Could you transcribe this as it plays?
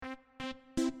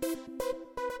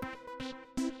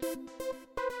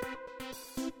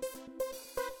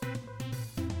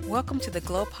Welcome to the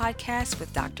Glow Podcast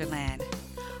with Dr. Land.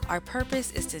 Our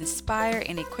purpose is to inspire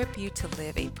and equip you to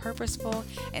live a purposeful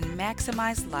and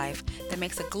maximized life that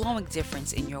makes a glowing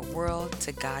difference in your world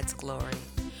to God's glory.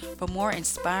 For more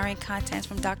inspiring content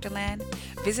from Dr. Land,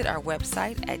 visit our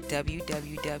website at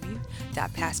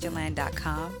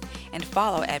www.pastorland.com and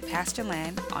follow at Pastor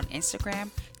Land on Instagram,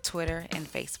 Twitter, and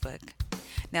Facebook.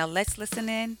 Now let's listen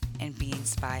in and be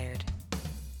inspired.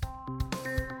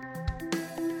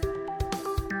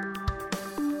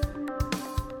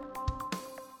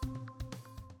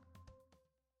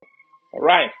 All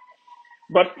right.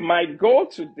 But my goal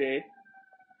today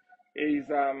is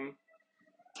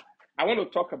I want to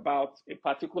talk about a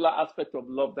particular aspect of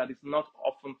love that is not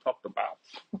often talked about.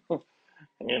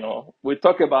 We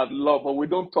talk about love, but we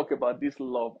don't talk about this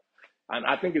love. And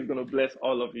I think it's going to bless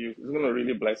all of you. It's going to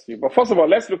really bless you. But first of all,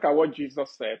 let's look at what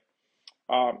Jesus said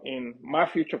in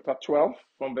Matthew chapter 12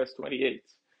 from verse 28.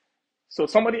 So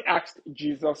somebody asked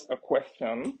Jesus a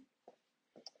question.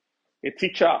 A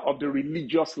teacher of the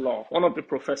religious law, one of the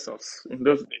professors in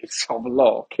those days of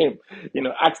law came,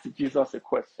 asked Jesus a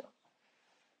question.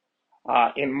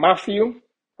 In Matthew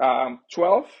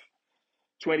 12,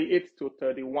 28 to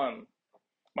 31,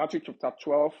 Matthew chapter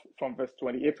 12 from verse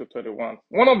 28 to 31,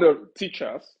 one of the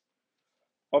teachers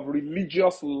of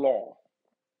religious law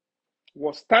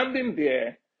was standing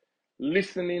there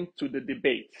listening to the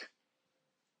debate.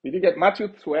 Did you get Matthew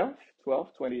 12,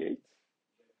 28?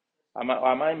 Am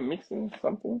I mixing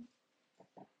something?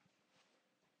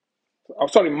 Oh,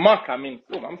 sorry, Mark. I'm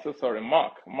so sorry,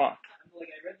 Mark. Like I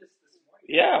read this morning.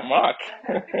 Yeah, Mark.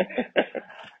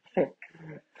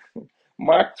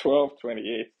 Mark 12,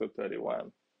 28 to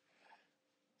 31.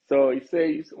 So it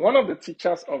says, one of the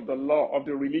teachers of the law, of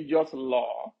the religious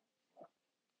law,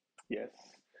 yes.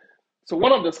 So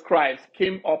one of the scribes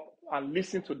came up and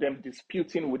listened to them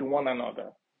disputing with one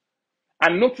another.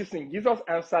 And noticing Jesus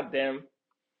answered them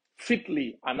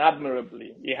fitly and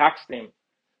admirably, he asked him,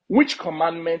 which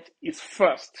commandment is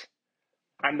first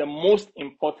and the most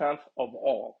important of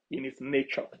all in its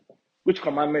nature? Which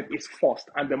commandment is first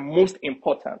and the most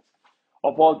important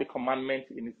of all the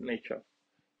commandments in its nature?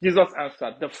 Jesus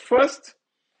answered, the first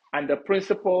and the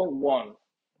principal one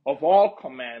of all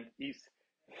command is,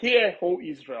 hear, O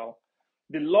Israel,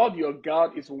 the Lord your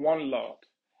God is one Lord,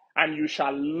 and you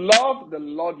shall love the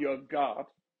Lord your God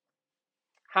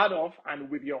out of and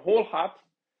with your whole heart,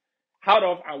 out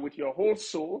of and with your whole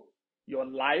soul, your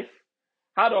life,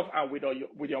 out of and with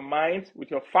your mind, with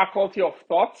your faculty of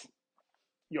thought,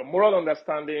 your moral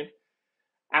understanding,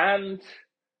 and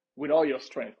with all your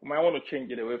strength. You might want to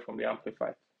change it away from the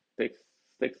Amplified. Takes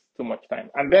too much time.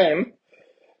 And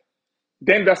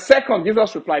then the second,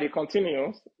 Jesus replied, he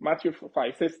continues, Matthew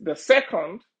 5 says, the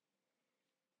second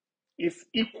is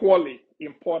equally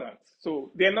important.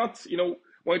 So they're not,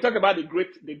 when we talk about the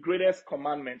greatest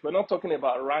commandment, we're not talking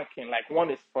about ranking, like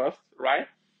one is first, right?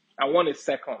 And one is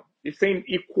second. It's saying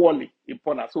equally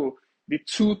important. So the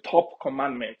two top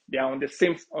commandments, they are on the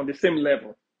same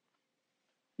level.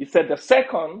 He said the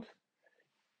second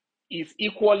is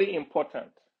equally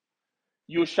important.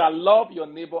 You shall love your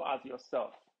neighbor as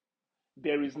yourself.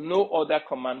 There is no other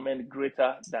commandment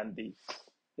greater than this.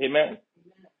 Amen.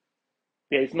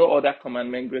 There is no other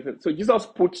commandment greater. So Jesus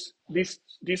puts these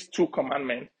two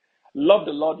commandments, love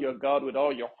the Lord your God with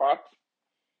all your heart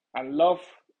and love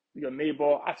your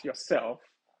neighbor as yourself,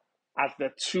 as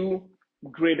the two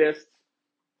greatest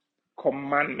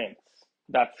commandments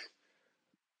that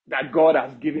God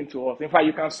has given to us. In fact,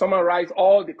 you can summarize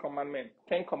all the commandments,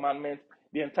 10 commandments,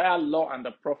 the entire law and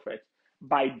the prophet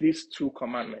by these two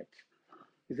commandments.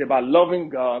 It's about loving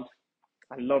God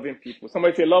and loving people.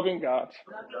 Somebody say loving God.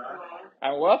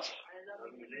 And what?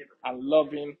 And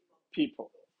loving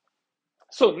people.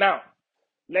 So now,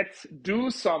 let's do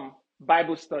some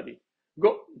Bible study.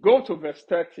 Go to verse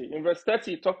 30. In verse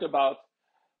 30, he talked about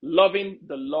loving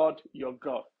the Lord your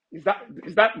God.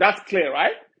 That's clear,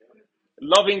 right?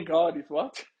 Loving God is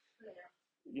what?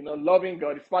 Loving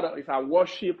God is it's our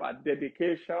worship, our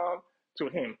dedication to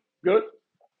Him. Good?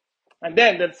 And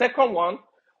then the second one,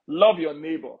 love your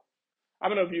neighbor. How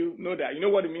many of you know that? You know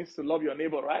what it means to love your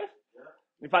neighbor, right?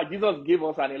 In fact, Jesus gave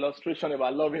us an illustration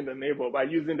about loving the neighbor by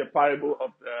using the parable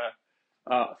of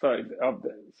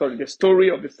the story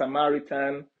of the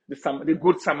Samaritan, the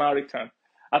Good Samaritan,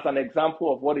 as an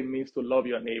example of what it means to love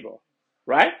your neighbor,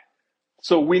 right?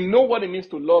 So we know what it means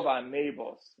to love our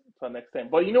neighbors to an extent.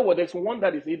 But you know what? There's one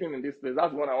that is hidden in this place.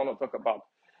 That's one I want to talk about.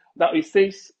 Now it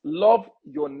says, love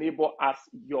your neighbor as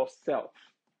yourself.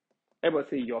 Everybody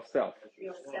say yourself.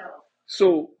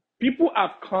 So people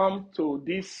have come to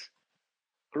this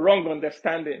wrong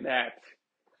understanding that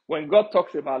when God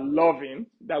talks about loving,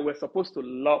 that we're supposed to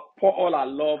love, pour all our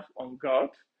love on God,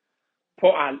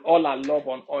 pour all our love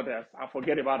on others, and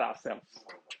forget about ourselves.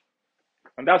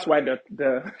 And that's why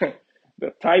the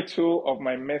title of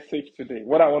my message today,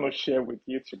 what I want to share with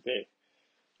you today,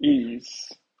 is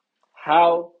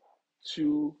how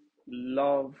to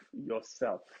love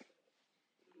yourself.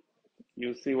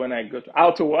 You see, when I go to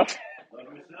how to what?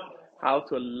 How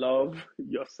to love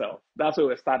yourself. That's where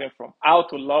we're starting from. How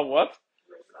to love what?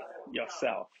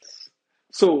 Yourself.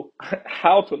 So,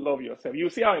 how to love yourself. You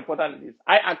see how important it is.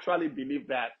 I actually believe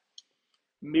that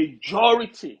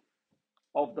majority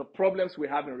of the problems we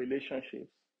have in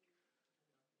relationships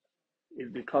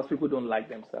is because people don't like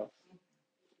themselves.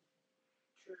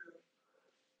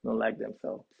 Don't like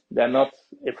themselves. They're not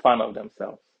a fan of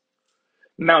themselves.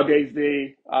 Now, there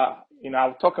is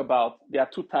I'll talk about, there are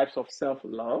two types of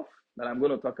self-love that I'm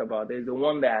going to talk about. There's the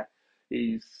one that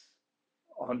is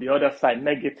on the other side,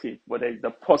 negative, but there's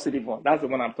the positive one. That's the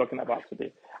one I'm talking about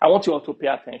today. I want you all to pay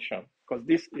attention because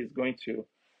this is going to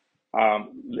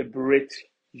liberate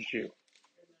you.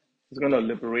 It's going to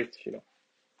liberate you.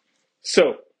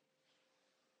 So,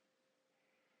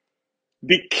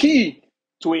 the key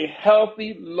to a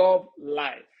healthy love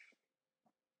life,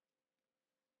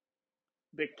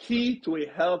 the key to a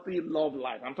healthy love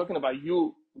life, I'm talking about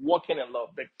you walking in love.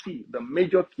 The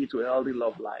major key to a healthy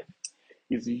love life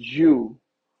is you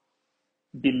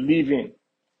believing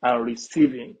and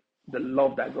receiving the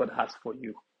love that God has for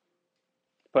you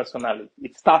personally.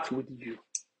 It starts with you.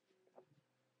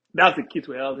 That's the key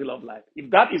to a healthy love life.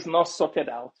 If that is not sorted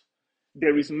out,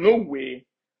 there is no way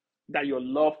that your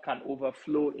love can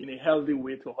overflow in a healthy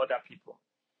way to other people.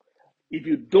 If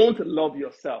you don't love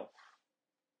yourself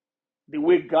the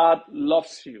way God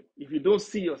loves you, if you don't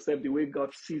see yourself the way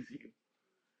God sees you,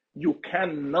 you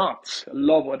cannot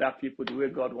love other people the way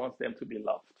God wants them to be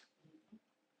loved.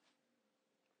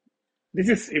 This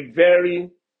is a very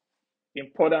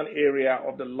important area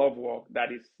of the love walk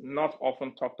that is not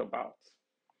often talked about.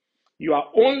 You are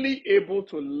only able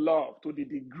to love to the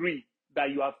degree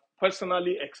that you have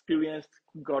personally experienced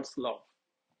God's love.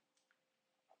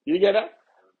 You get that?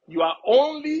 You are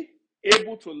only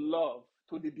able to love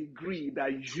to the degree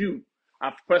that you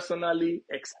have personally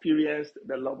experienced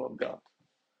the love of God.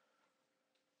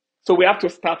 So we have to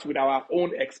start with our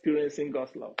own experiencing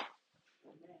God's love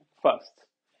first.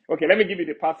 Okay, let me give you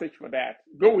the passage for that.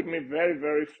 Go with me very,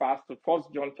 very fast to 1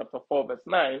 John chapter 4, verse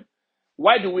 9.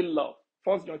 Why do we love?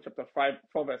 1 John chapter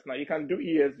 4, verse 9. You can do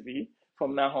ESV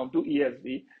from now on. Do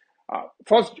ESV.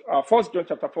 1 John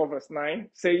chapter 4, verse 9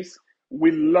 says,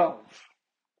 we love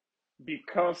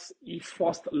because he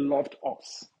first loved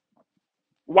us.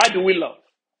 Why do we love?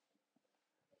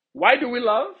 Why do we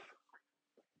love?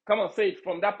 Come on, say it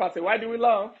from that passage. Why do we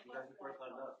love?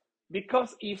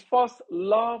 Because he first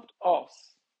loved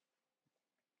us.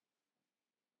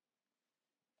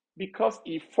 Because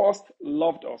he first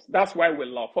loved us. That's why we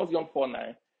love. 1 John 4,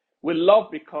 9. We love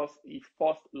because he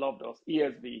first loved us.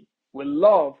 ESV. We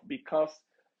love because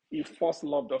he first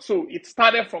loved us. So it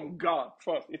started from God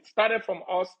first. It started from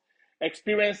us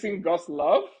experiencing God's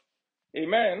love.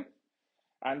 Amen.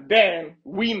 And then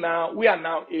we are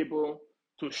now able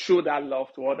to show that love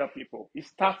to other people. It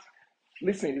starts,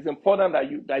 listen, it's important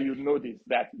that you know this,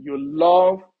 that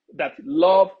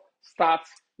love starts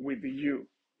with you.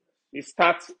 We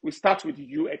start with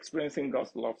you experiencing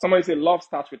God's love. Somebody say, love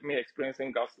starts with me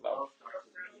experiencing God's love.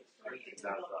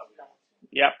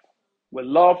 Yep. We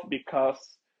love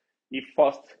because he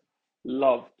first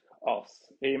loved us.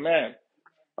 Amen.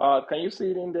 Can you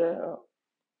see it in there?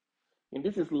 And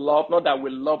this is love, not that we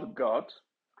loved God,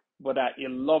 but that he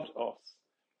loved us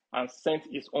and sent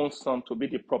his own son to be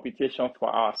the propitiation for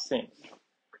our sins.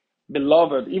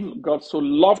 Beloved, if God so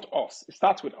loved us, it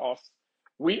starts with us,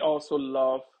 we also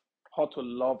love how to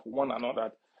love one another.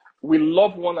 We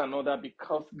love one another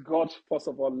because God, first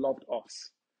of all, loved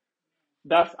us.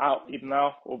 That's how it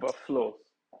now overflows.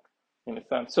 In a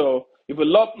sense. So if we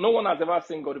love, no one has ever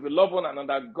seen God. If we love one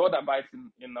another, God abides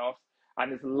in us,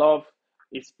 and his love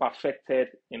is perfected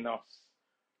in us.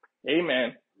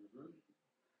 Amen.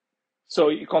 So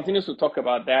he continues to talk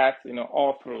about that,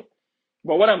 all through.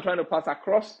 But what I'm trying to pass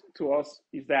across to us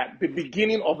is that the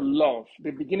beginning of love,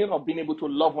 the beginning of being able to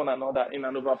love one another in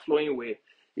an overflowing way,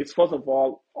 is first of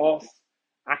all us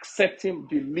accepting,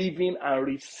 believing, and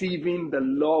receiving the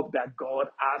love that God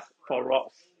has for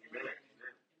us.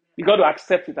 You got to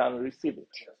accept it and receive it.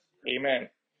 Amen.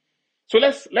 So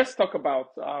let's talk about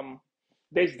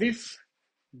there's this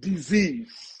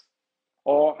disease,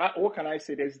 or what can I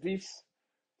say? There's this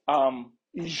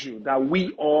issue that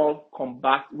we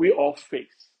all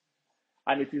face.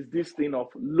 And it is this thing of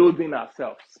loathing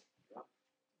ourselves.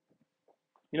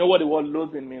 You know what the word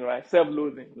loathing means, right?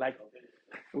 Self-loathing. Like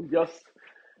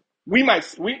we might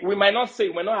not say,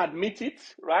 we might not admit it,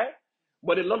 right?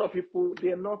 But a lot of people,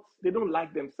 they don't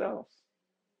like themselves.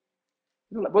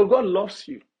 But God loves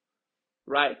you,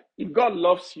 right? If God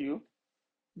loves you,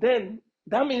 then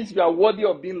that means you are worthy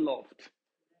of being loved.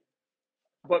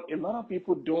 But a lot of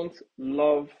people don't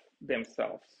love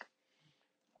themselves.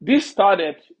 This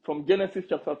started from Genesis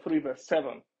chapter 3, verse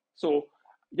 7. So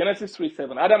Genesis 3,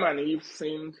 7. Adam and Eve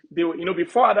sinned. They were,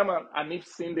 before Adam and Eve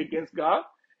sinned against God,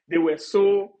 they were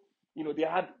so, they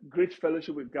had great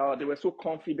fellowship with God. They were so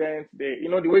confident. The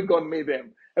way God made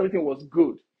them, everything was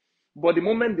good. But the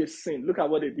moment they sinned, look at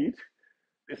what they did.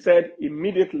 They said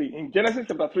immediately in Genesis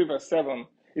chapter 3, verse 7,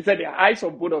 it said the eyes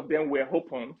of both of them were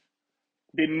opened.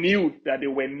 They knew that they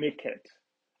were naked,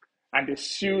 and they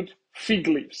sewed fig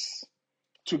leaves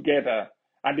together,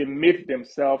 and they made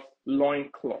themselves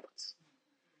loincloths.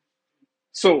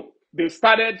 So we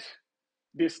started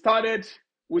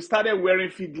wearing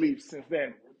fig leaves since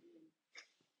then.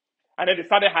 And then they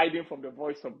started hiding from the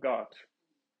voice of God.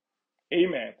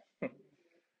 Amen.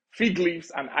 Fig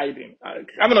leaves and hiding.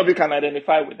 How many of you can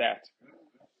identify with that?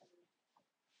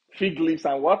 Fig leaves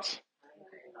and what?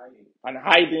 And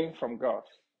hiding from God.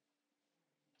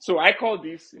 So I call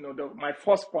this, my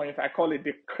first point, I call it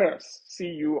the curse,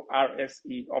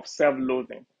 C-U-R-S-E, of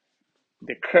self-loathing.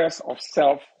 The curse of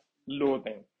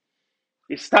self-loathing.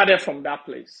 It started from that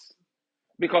place.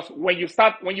 Because when you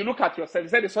look at yourself, they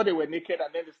said they saw they were naked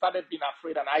and then they started being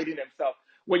afraid and hiding themselves.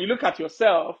 When you look at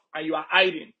yourself and you are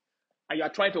hiding and you are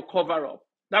trying to cover up,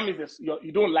 that means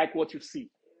you don't like what you see.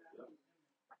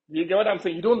 You get what I'm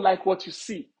saying? You don't like what you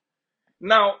see.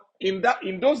 Now, in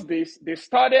those days, they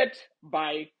started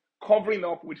by covering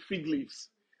up with fig leaves.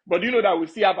 But you know that we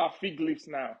still have our fig leaves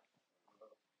now.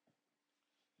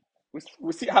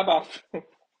 We still have our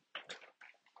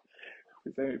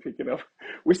let me pick it up.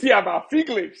 We still have our fig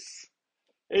leaves.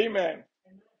 Amen.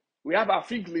 We have our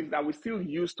fig leaves that we still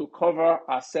use to cover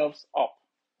ourselves up,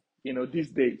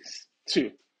 these days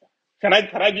too. Can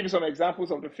I give you some examples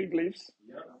of the fig leaves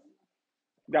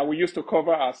that we use to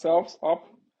cover ourselves up?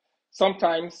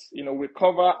 Sometimes, we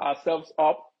cover ourselves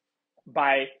up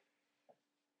by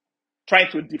trying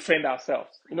to defend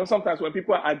ourselves. Sometimes when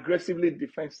people are aggressively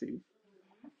defensive,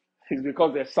 it's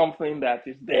because there's something that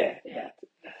is there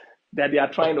that they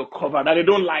are trying to cover, that they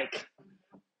don't like.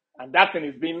 And that thing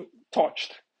is being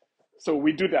touched. So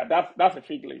we do that. That's a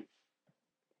fig leaf.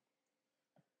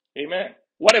 Amen.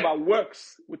 What about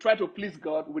works? We try to please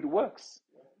God with works.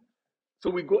 So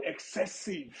we go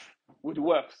excessive with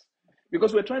works.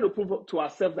 Because we're trying to prove to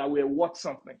ourselves that we're worth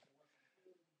something.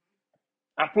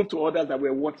 And prove to others that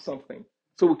we're worth something.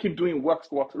 So we keep doing works.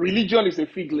 Religion is a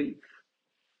fig leaf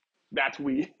that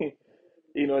we,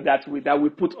 that we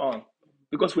put on.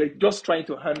 Because we're just trying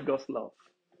to earn God's love.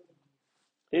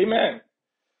 Amen.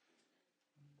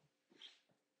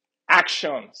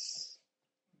 Actions.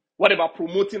 What about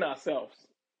promoting ourselves?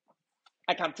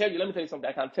 Let me tell you something.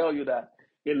 I can tell you that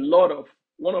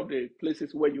one of the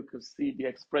places where you could see the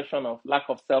expression of lack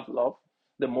of self-love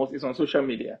the most is on social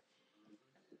media.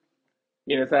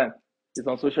 You understand? It's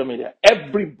on social media.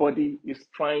 Everybody is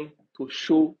trying to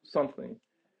show something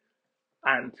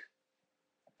and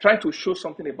trying to show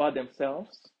something about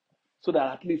themselves so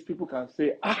that at least people can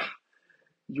say,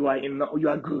 you are enough, you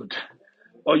are good,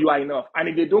 or you are enough. And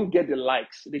if they don't get the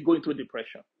likes, they go into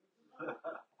depression.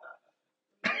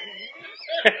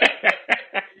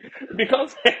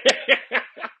 Because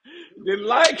the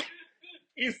like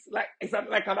is it's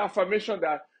like an affirmation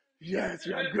that yes,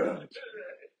 you are good.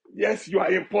 Yes, you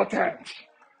are important.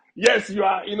 Yes, you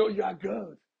are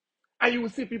good. And you will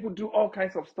see people do all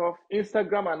kinds of stuff,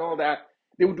 Instagram and all that.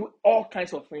 They will do all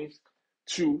kinds of things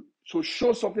to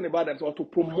show something about themselves, to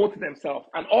promote themselves.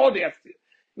 And all they are,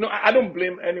 I don't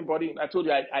blame anybody. I told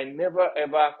you, I never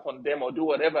ever condemn or do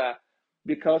whatever,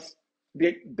 because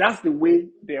that's the way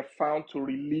they're found to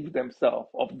relieve themselves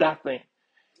of that thing.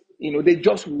 They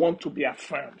just want to be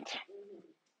affirmed.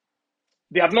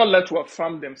 They have not learned to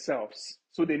affirm themselves,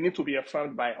 so they need to be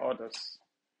affirmed by others.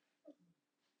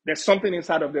 There's something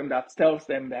inside of them that tells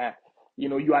them that,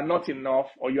 you are not enough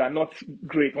or you are not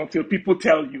great until people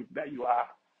tell you that you are.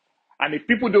 And if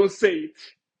people don't say it,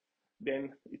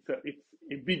 then it's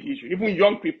a big issue. Even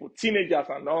young people, teenagers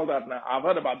and all that now, I've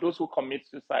heard about those who commit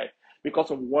suicide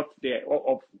because of what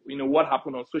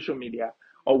happened on social media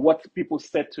or what people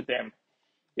said to them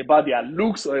about their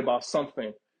looks or about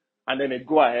something. And then they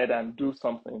go ahead and do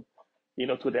something,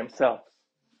 to themselves.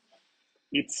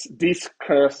 It's this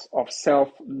curse of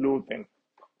self-loathing.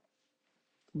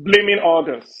 Blaming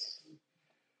others.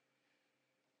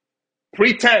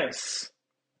 pretense,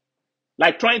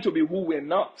 like trying to be who we're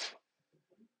not,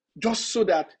 just so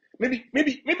that maybe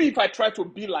if I try to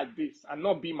be like this and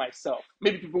not be myself,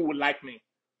 maybe people will like me.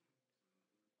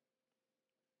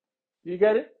 You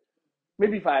get it?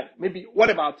 Maybe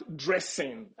what about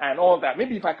dressing and all that?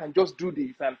 Maybe if I can just do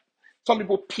this, and some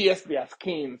people pierce their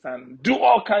skins and do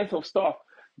all kinds of stuff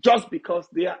just because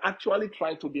they are actually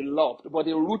trying to be loved. But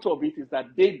the root of it is that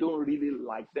they don't really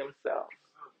like themselves.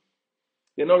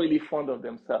 They're not really fond of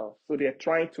themselves. So they're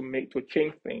trying to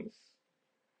change things.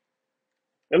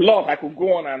 A lot, I could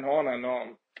go on and on and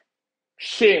on.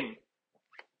 Shame,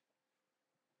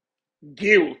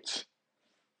 guilt,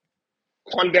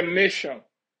 condemnation.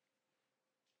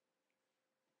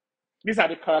 These are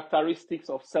the characteristics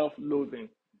of self-loathing.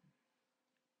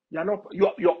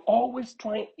 You're always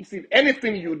trying. You see,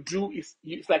 anything you do it's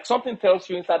like something tells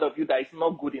you inside of you that it's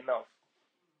not good enough,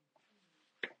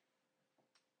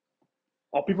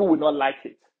 or people will not like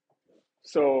it.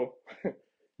 So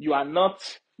you are not.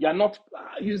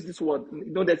 Use this word.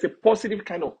 There's a positive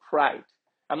kind of pride.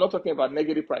 I'm not talking about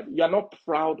negative pride. You are not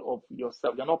proud of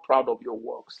yourself. You're not proud of your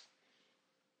works.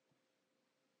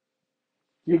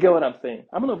 You get what I'm saying?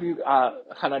 How many of you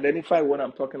can identify what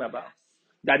I'm talking about?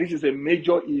 That this is a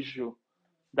major issue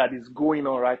that is going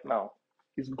on right now.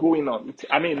 It's going on.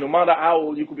 No matter how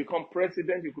old, you could become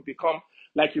president, you could become,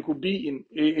 like you could be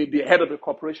in the head of a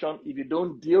corporation. If you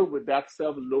don't deal with that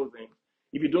self-loathing,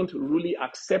 if you don't really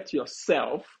accept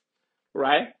yourself,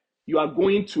 right, you are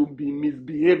going to be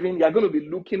misbehaving. You are going to be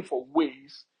looking for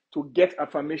ways to get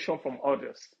affirmation from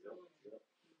others.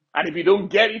 And if you don't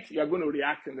get it, you're going to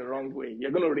react in the wrong way.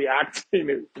 You're going to react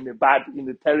in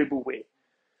a terrible way.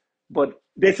 But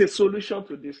there's a solution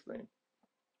to this thing.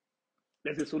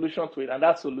 There's a solution to it. And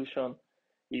that solution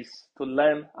is to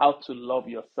learn how to love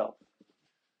yourself,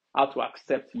 how to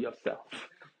accept yourself.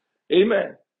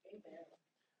 Amen.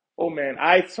 Oh man,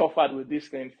 I suffered with this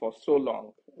thing for so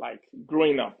long, like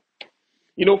growing up.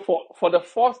 For the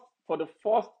first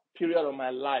period of my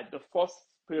life,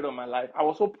 I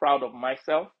was so proud of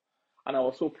myself and I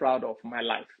was so proud of my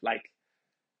life. Like,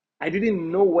 I didn't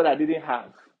know what I didn't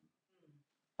have.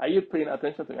 Are you paying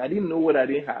attention to me? I didn't know what I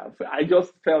didn't have. I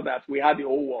just felt that we had the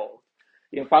whole world.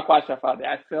 In Fakwa Shafa,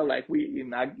 I felt like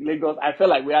in Lagos, I felt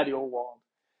like we had the whole world.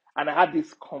 And I had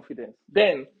this confidence.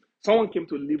 Then someone came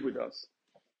to live with us.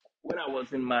 When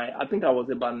I think I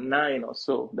was about 9 or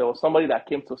so, there was somebody that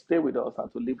came to stay with us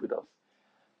and to live with us.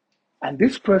 And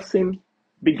this person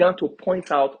began to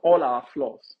point out all our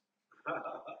flaws.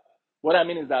 What I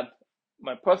mean is that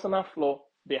my personal flaw,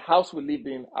 the house we lived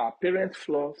in, our parents'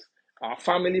 flaws, our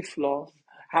family flaws,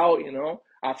 how,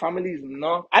 our family is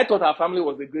not. I thought our family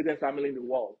was the greatest family in the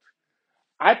world.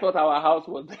 I thought our house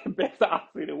was the best house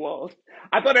in the world.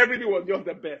 I thought everything was just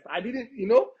the best. I didn't,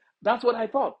 that's what I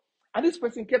thought. And this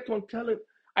person kept on telling.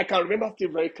 I can remember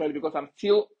still very clearly because I'm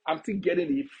still getting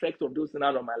the effect of those things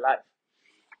out of my life.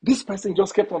 This person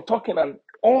just kept on talking and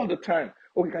all the time.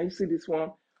 Okay, can you see this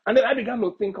one? And then I began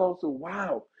to think also,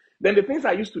 wow. Then the things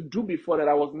I used to do before that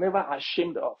I was never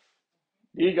ashamed of.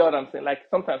 You get what I'm saying? Like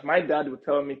sometimes my dad would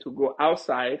tell me to go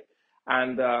outside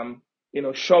and,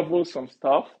 shovel some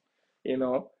stuff.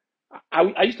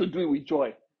 I used to do it with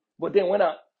joy. But then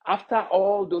after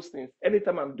all those things,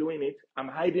 anytime I'm doing it, I'm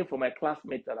hiding from my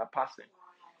classmates that are passing.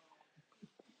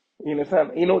 You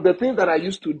understand? The things that I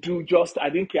used to do, I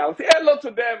didn't care. I would say hello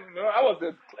to them.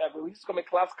 We used to call me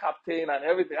class captain and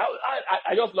everything.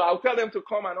 I would tell them to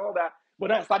come and all that. But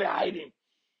then I started hiding.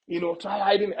 Try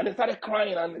hiding. And I started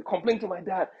crying and complaining to my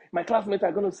dad. My classmates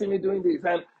are going to see me doing this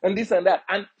and this and that.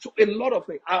 And so a lot of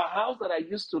things. Our house that I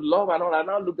used to love and all, I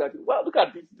now look at it. Well, look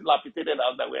at this dilapidated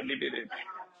house that we're living in.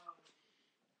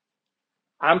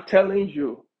 I'm telling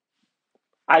you,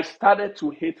 I started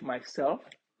to hate myself.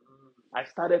 I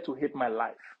started to hate my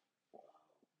life.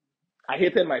 I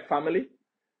hated my family.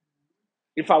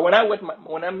 When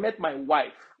I met my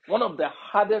wife, one of the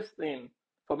hardest things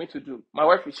for me to do, my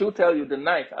wife, she'll tell you the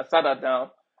night I sat her down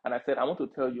and I said, I want to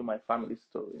tell you my family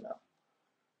story now.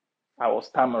 I was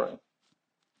stammering,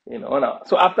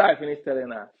 So after I finished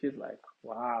telling her, she's like,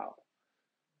 wow.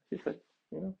 She said,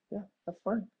 yeah, that's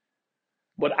fine.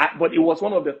 But it was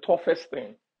one of the toughest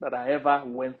things that I ever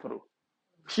went through.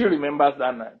 She remembers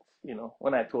that night,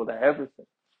 when I told her everything.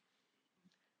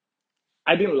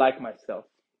 I didn't like myself.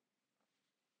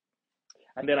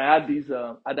 And then I had this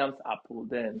Adam's apple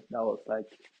then that was like,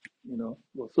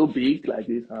 was so big like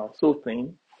this and I was so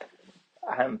thin.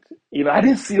 And, I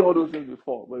didn't see all those things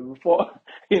before. But before,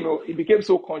 it became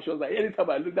so conscious that anytime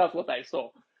I looked, that's what I saw.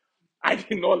 I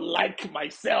did not like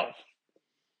myself.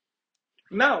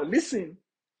 Now, listen,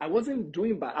 I wasn't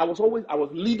doing bad. I was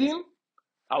leading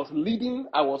I was leading.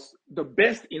 I was the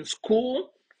best in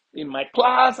school, in my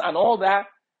class, and all that.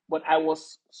 But I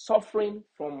was suffering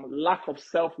from lack of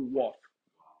self-worth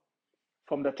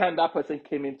from the time that person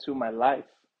came into my life.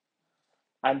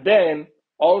 And then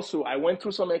also, I went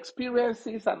through some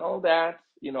experiences and all that,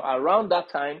 around that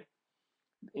time,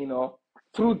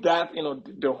 through that,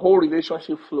 the whole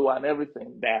relationship flow and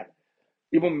everything that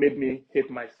even made me hate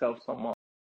myself some more.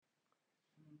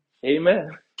 Amen.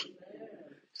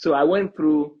 So I went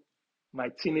through my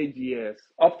teenage years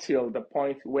up till the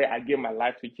point where I gave my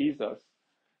life to Jesus,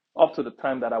 up to the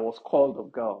time that I was called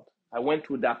of God. I went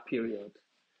through that period,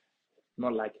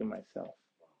 not liking myself.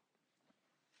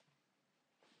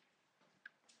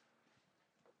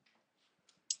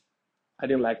 I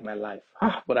didn't like my life,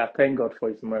 but I thank God for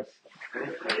His mercy.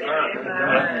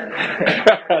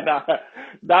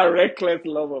 that reckless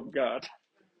love of God.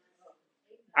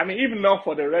 I mean, even not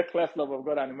for the reckless love of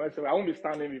God and mercy, I won't be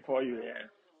standing before you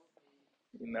here.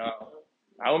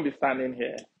 I won't be standing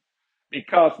here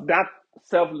because that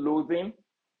self-loathing,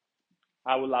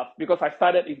 I will have, because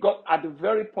it got at the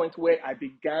very point where I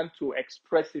began to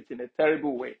express it in a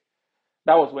terrible way.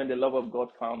 That was when the love of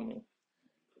God found me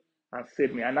and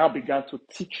saved me, and now began to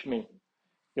teach me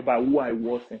about who I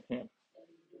was in Him.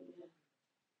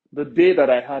 The day that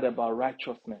I heard about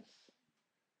righteousness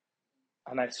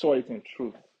and I saw it in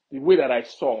truth, the way that I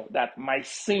saw that my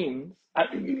sins, I'm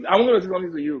going to say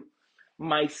something to you,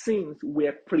 my sins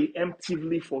were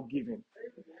preemptively forgiven.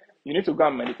 You need to go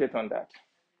and meditate on that.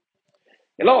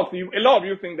 A lot of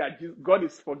you think that God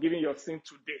is forgiving your sin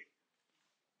today,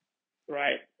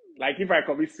 right? Like if I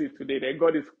commit sin today, then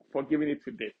God is forgiving it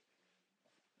today.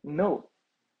 No,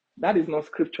 that is not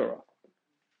scriptural.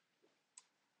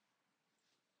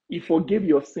 He forgave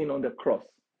your sin on the cross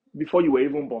before you were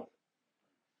even born,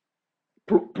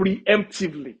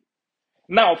 preemptively.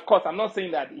 Now, of course, I'm not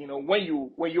saying that when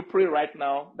you pray right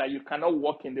now that you cannot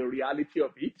walk in the reality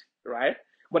of it, right?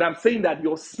 But I'm saying that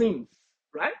your sins,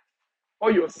 right?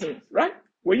 All your sins, right?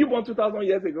 Were you born 2,000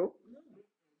 years ago?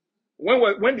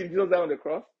 When did Jesus die on the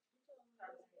cross?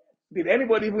 Did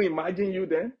anybody even imagine you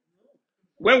then?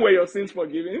 When were your sins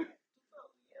forgiven?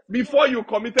 Before you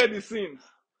committed the sins.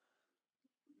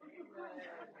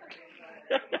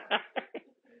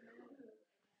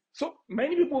 So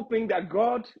many people think that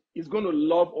God is going to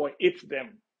love or hate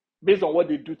them based on what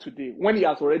they do today, when He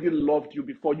has already loved you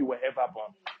before you were ever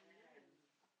born.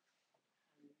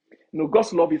 No,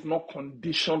 God's love is not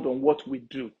conditioned on what we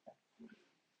do.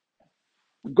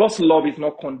 God's love is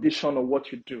not conditioned on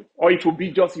what you do, or it will be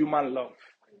just human love.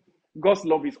 God's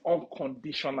love is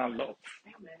unconditional love,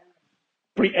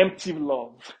 preemptive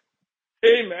love.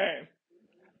 Amen.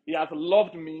 He has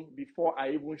loved me before I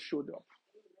even showed up.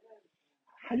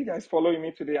 Are you guys following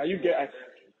me today?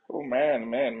 Oh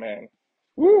man.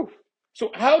 Woo. So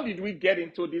how did we get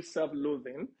into this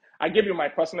self-loathing? I gave you my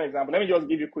personal example. Let me just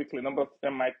give you quickly.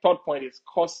 My third point is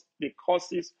the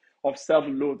causes of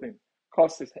self-loathing.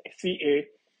 Causes, CAUSES.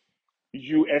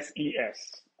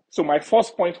 So my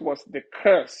first point was the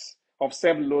curse of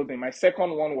self-loathing. My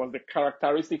second one was the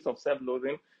characteristics of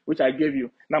self-loathing, which I gave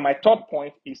you. Now my third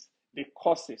point is the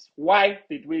causes. Why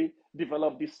did we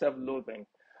develop this self-loathing?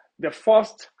 The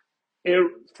first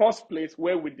place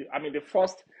the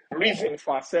first reason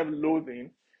for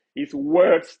self-loathing is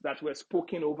words that were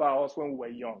spoken over us when we were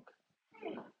young.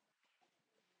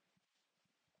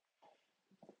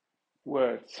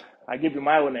 Words. I give you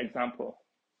my own example.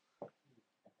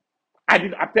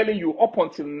 I'm telling you, up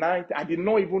until 9, I did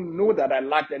not even know that I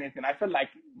lacked anything. I felt like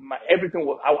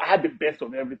everything I had the best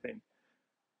of everything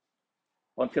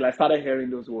until I started hearing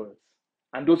those words.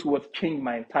 And those words changed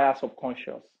my entire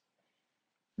subconscious.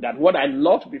 That what I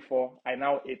loved before, I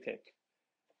now hated.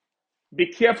 Be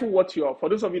careful for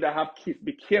those of you that have kids,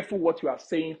 be careful what you are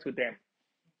saying to them.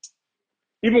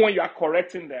 Even when you are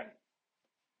correcting them.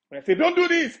 When I say, don't do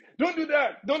this, don't do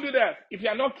that, don't do that. If you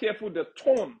are not careful, the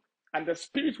tone and the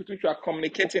spirit with which you are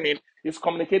communicating it is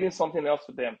communicating something else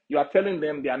to them. You are telling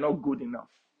them they are not good enough.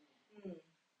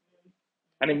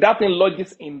 And if that thing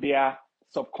lodges in their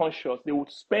subconscious, they would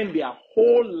spend their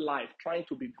whole life trying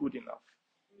to be good enough.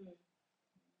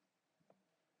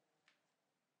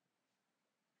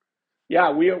 Yeah,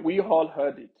 we all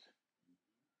heard it.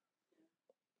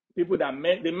 People that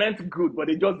meant good, but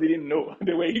they just didn't know.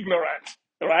 They were ignorant,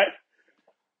 right?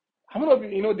 How many of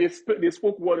you, they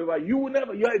spoke whatever. You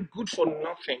are good for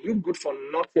nothing. You're good for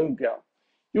nothing, girl.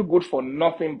 You're good for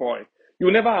nothing, boy. You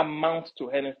never amount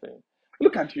to anything.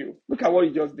 Look at you. Look at what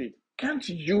you just did. Can't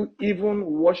you even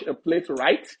wash a plate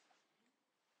right?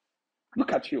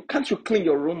 Look at you. Can't you clean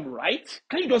your room right?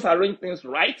 Can't you just arrange things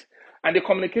right? And the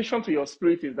communication to your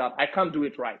spirit is that I can't do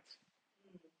it right.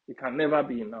 It can never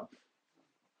be enough.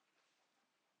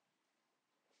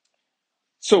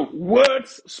 So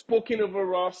words spoken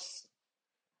over us,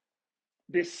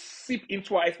 they seep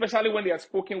into our, especially when they are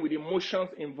spoken with emotions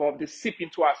involved, they seep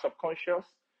into our subconscious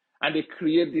and they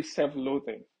create this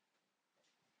self-loathing.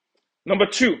 Number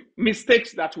two,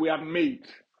 mistakes that we have made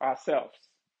ourselves.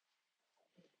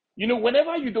 You know,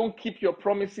 whenever you don't keep your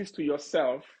promises to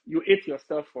yourself, you hate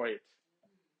yourself for it.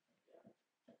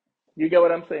 You get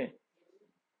what I'm saying?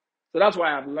 So that's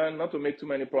why I've learned not to make too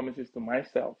many promises to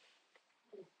myself.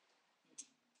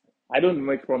 I don't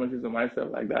make promises to myself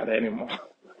like that anymore.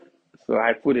 So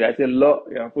I say,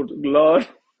 Lord, Lord,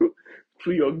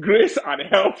 through your grace and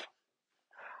help,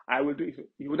 I will do it.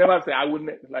 You will never say, I will,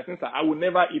 like, I will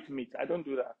never eat meat. I don't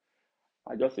do that.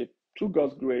 I just say, through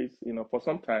God's grace, for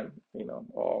some time,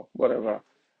 or whatever,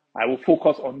 I will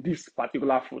focus on this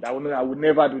particular food. I will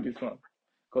never do this one.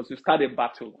 Because you start a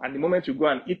battle. And the moment you go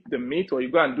and eat the meat or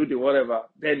you go and do the whatever,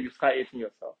 then you start eating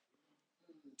yourself.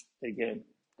 Again,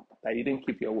 that you didn't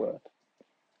keep your word.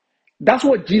 That's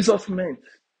what Jesus meant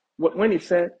when he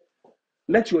said,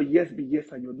 let your yes be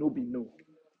yes and your no be no.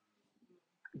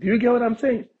 Do you get what I'm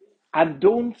saying? And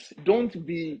don't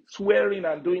be swearing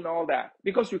and doing all that,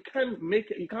 because you can't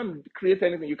create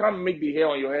anything. You can't make the hair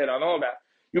on your head and all that.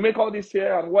 You make all this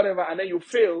hair and whatever, and then you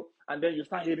fail, and then you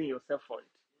start hating yourself for it.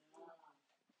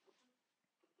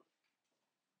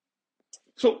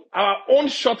 So our own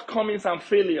shortcomings and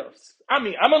failures. I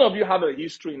mean, how many of you have a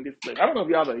history in this place? How many of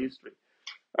you have a history?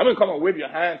 I mean, come on, wave your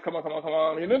hands. Come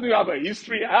on. You know, do you have a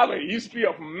history? I have a history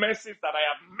of messes that I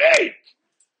have made.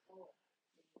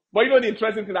 But you know the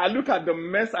interesting thing, I look at the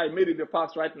mess I made in the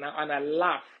past right now and I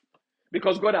laugh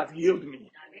because God has healed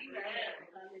me.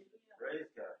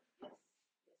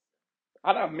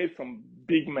 And I've made some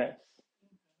big mess.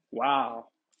 Wow.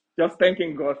 Just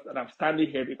thanking God that I'm standing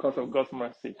here because of God's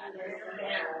mercy.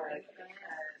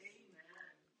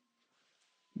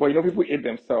 But you know, people hate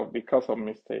themselves because of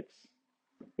mistakes.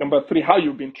 Number three, how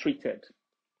you've been treated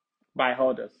by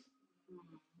others.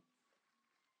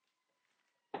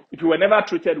 If you were never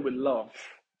treated with love,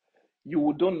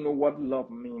 you don't know what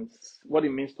love means, what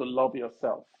it means to love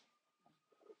yourself.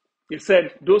 He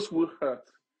said, those who hurt,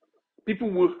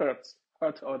 people who hurt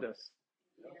others.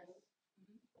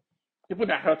 People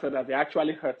that hurt others, they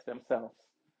actually hurt themselves.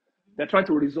 They're trying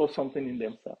to resolve something in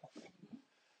themselves.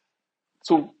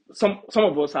 So some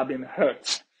of us have been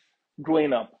hurt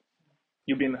growing up.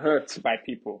 You've been hurt by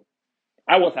people.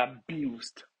 I was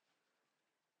abused.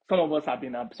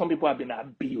 Some people have been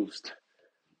abused.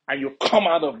 And you come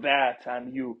out of that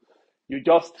and you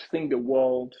just think the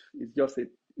world is just a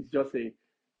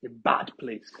bad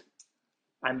place.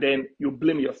 And then you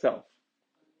blame yourself.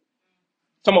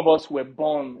 Some of us were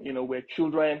born, we're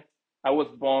children. I was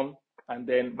born and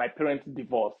then my parents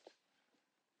divorced.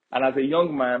 And as a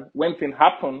young man, when things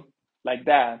happen like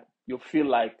that, you feel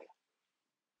like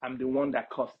I'm the one that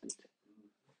caused it.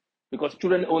 Because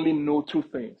children only know two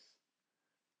things.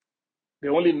 They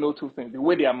only know two things. The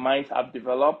way their minds have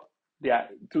developed, there are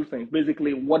two things.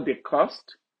 Basically, what they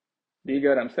caused. Do you get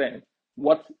what I'm saying?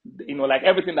 Like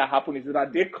everything that happened is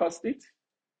that they caused it,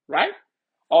 right?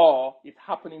 Or it's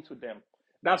happening to them.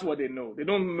 That's what they know. They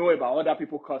don't know about other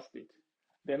people caused it.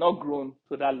 They're not grown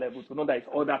to that level to know that it's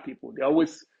other people. They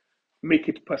always make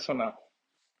it personal.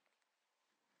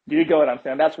 Do you get what I'm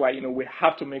saying? That's why, we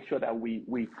have to make sure that we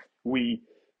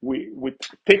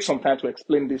take some time to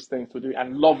explain these things to do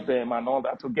and love them and all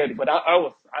that to get it. But that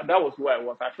was who I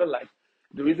was. I felt like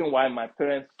the reason why my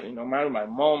parents, married my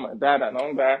mom, my dad, and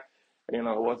all that,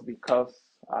 was because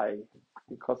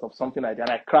of something I did. And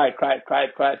I cried.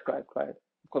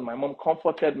 Because my mom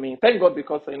comforted me. Thank God,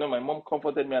 because, my mom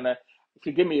comforted me and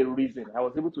she gave me a reason. I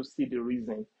was able to see the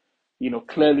reason,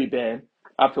 clearly then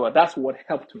afterward. That's what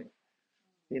helped me,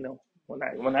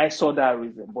 when I saw that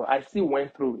reason. But I still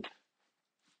went through it,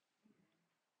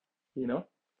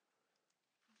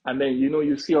 And then,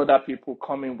 you see other people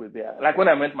coming with like when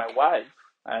I met my wife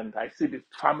and I see the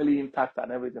family intact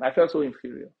and everything, I felt so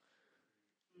inferior.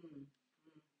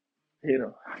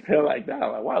 I felt like that.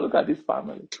 I'm like, wow, look at this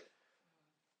family.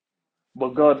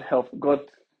 But God helped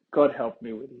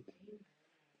me with it.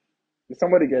 Is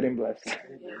somebody getting blessed? Yes.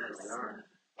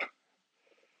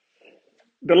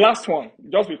 The last one,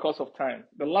 just because of time,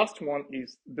 the last one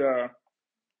is the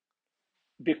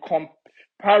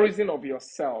comparison of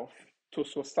yourself to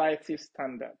society's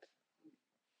standard.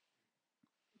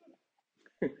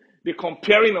 The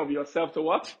comparing of yourself to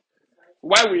what?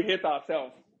 Why we hate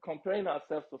ourselves? Comparing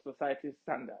ourselves to society's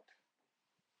standard.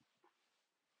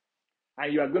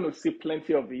 And you are going to see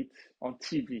plenty of it on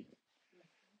TV,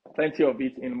 plenty of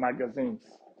it in magazines.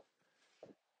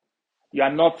 You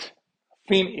are not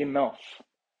thin enough.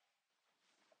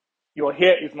 Your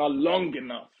hair is not long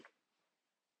enough.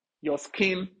 Your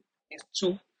skin is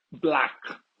too black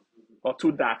or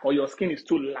too dark, or your skin is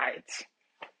too light.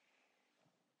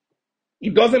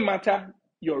 It doesn't matter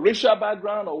your racial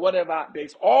background or whatever.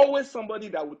 There's always somebody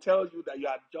that will tell you that you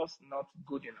are just not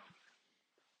good enough.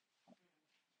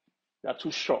 You are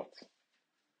too short.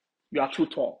 You are too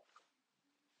tall.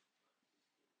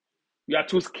 You are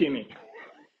too skinny.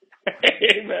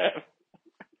 Amen.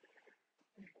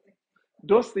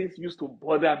 Those things used to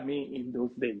bother me in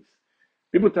those days.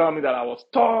 People tell me that I was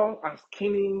tall and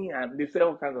skinny, and they say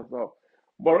all kinds of stuff.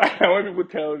 But right now, when people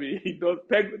tell me,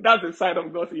 that's the sign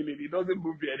of God's healing. It doesn't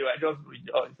move me anyway. I just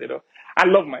rejoice. I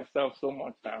love myself so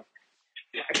much now.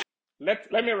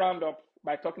 Let me round up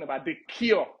by talking about the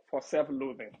cure for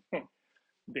self-loathing.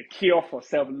 The cure for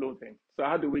self-loathing. So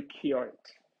how do we cure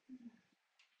it?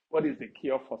 What is the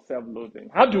cure for self-loathing?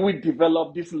 How do we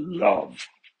develop this love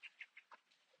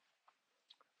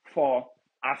for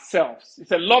ourselves? It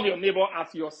said, love your neighbor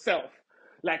as yourself.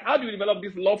 Like, how do we develop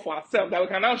this love for ourselves that we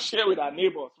can now share with our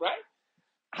neighbors, right?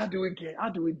 How do we do it? How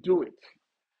do we do it?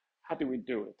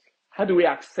 How do we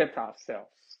accept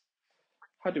ourselves?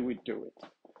 How do we do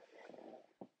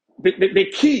it? The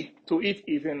key to it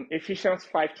is in Ephesians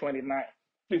 5:29.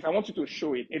 Please, I want you to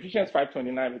show it. Ephesians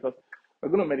 5:29, because we're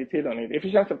going to meditate on it.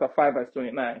 Ephesians chapter 5, verse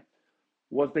 29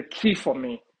 was the key for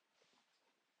me.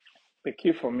 The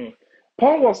key for me.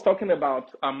 Paul was talking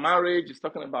about a marriage, he's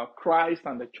talking about Christ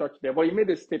and the church there, but he made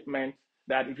a statement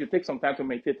that if you take some time to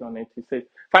meditate on it, he says,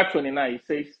 5:29, he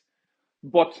says,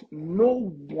 but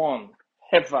no one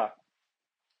ever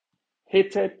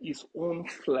hated his own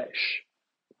flesh,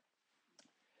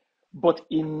 but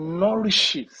he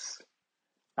nourishes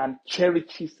and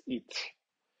cherishes it,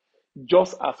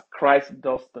 just as Christ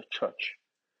does the church.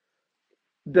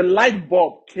 The light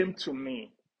bulb came to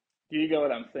me. Do you get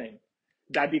what I'm saying?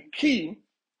 That the key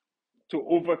to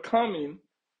overcoming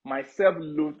my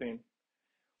self-loathing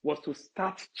was to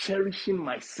start cherishing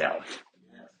myself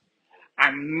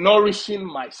and nourishing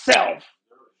myself,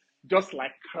 just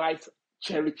like Christ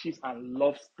cherishes and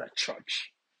loves the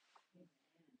church.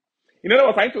 In other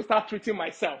words, I need to start treating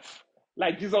myself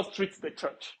like Jesus treats the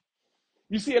church.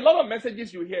 You see, a lot of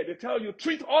messages you hear, they tell you,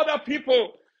 treat other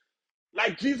people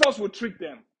like Jesus would treat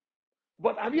them.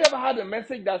 But have you ever had a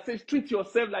message that says, treat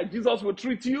yourself like Jesus would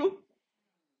treat you?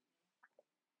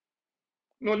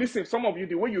 No, listen, some of you,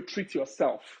 the way you treat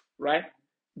yourself, right?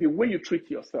 The way you treat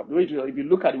yourself, if you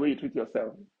look at the way you treat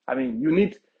yourself, I mean, you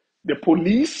need the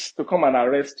police to come and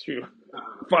arrest you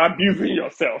for abusing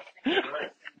yourself.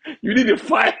 You need the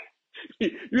fire.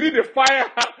 You need the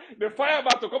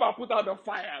fireman to come and put out the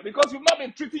fire because you've not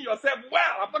been treating yourself well.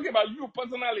 I'm talking about you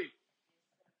personally.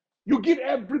 You give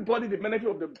everybody the benefit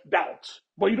of the doubt,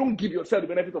 but you don't give yourself the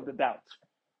benefit of the doubt.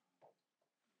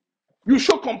 You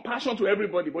show compassion to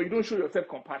everybody, but you don't show yourself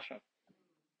compassion.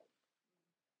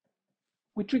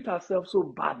 We treat ourselves so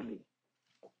badly.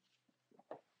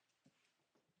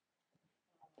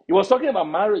 He was talking about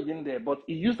marriage in there, but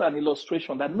he used an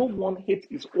illustration that no one hates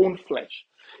his own flesh.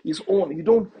 His own. You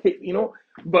don't hate,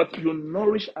 but you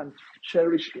nourish and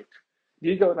cherish it. Do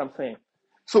you get what I'm saying?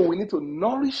 So we need to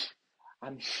nourish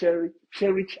and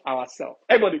cherish ourselves.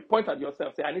 Everybody point at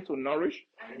yourself. Say, I need to nourish,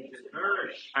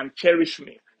 and cherish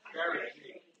me.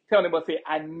 Tell anybody, say,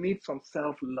 I need some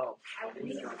self-love.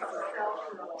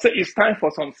 Say, it's time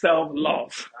for some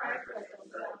self-love.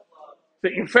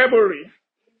 Say, in February,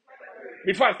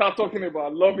 before I start talking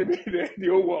about loving the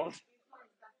whole world.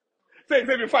 Say,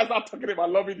 before I start talking about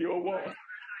loving the whole world,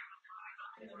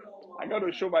 I got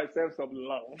to show myself some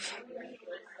love.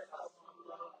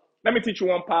 Let me teach you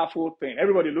one powerful thing.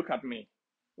 Everybody look at me.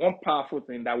 One powerful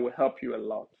thing that will help you a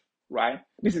lot, right?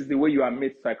 This is the way you are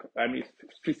made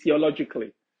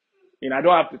physiologically. I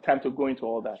don't have the time to go into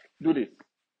all that. Do this.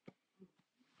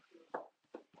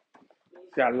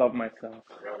 Say, I love myself.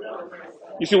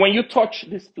 You see, when you touch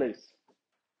this place,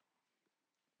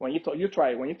 when you touch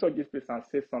this place and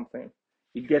say something,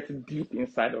 it gets deep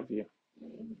inside of you.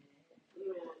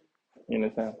 You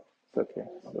understand? It's okay.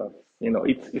 So,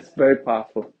 it's very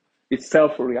powerful. It's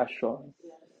self-reassurance.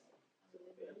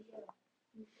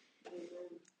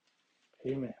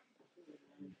 Amen.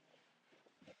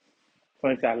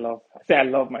 Say, I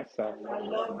love myself.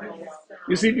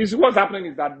 You see, what's happening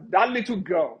is that little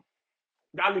girl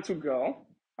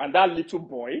and that little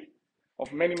boy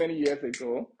of many, many years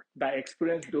ago that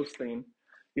experienced those things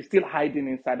is still hiding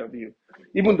inside of you.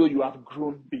 Even though you have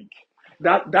grown big.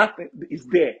 That is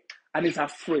there and is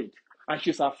afraid. And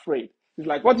she's afraid. It's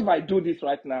like, what if I do this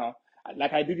right now?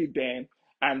 Like I did it then,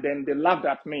 and then they laughed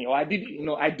at me, or I did,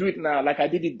 I do it now, like I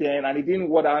did it then, and it didn't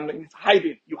work, and it's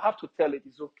hiding. You have to tell it,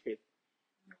 it's okay.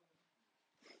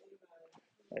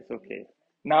 It's okay.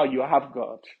 Now you have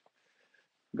God.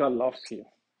 God loves you.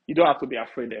 You don't have to be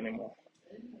afraid anymore.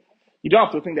 You don't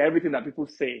have to think that everything that people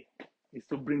say is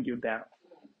to bring you down.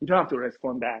 You don't have to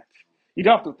respond that. You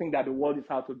don't have to think that the world is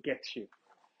out to get you.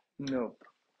 No.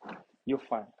 You're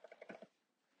fine.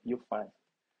 You're fine.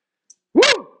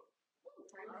 Woo!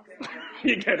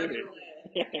 You get it.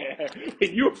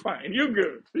 You're fine. You're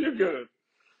good. You're good.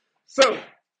 So,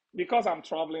 because I'm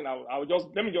traveling, I'll just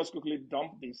let me just quickly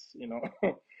dump this.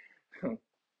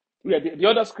 Yeah, the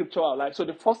other scripture I like. So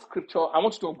the first scripture I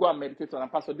want you to go and meditate on,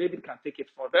 and Pastor David can take it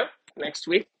further next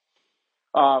week.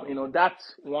 That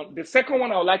one. The second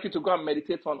one I would like you to go and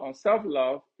meditate on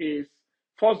self-love is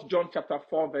 1 John chapter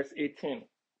 4, verse 18.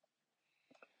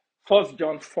 1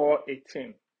 John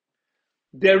 4:18.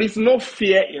 There is no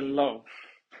fear in love.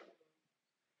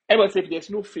 Everybody say there's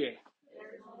no fear.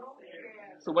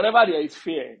 So whenever there is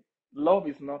fear, love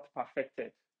is not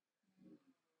perfected.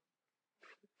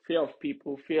 Fear of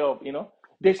people, fear of,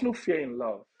 there's no fear in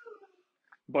love.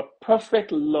 But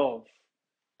perfect love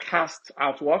casts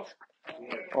out what?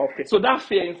 Okay. So that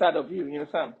fear inside of you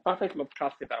understand? Perfect love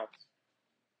casts it out.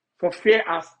 For fear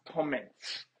has torment.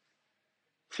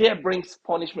 Fear brings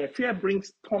punishment. Fear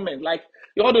brings torment. Like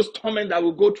all those torment that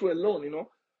will go through alone,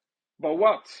 But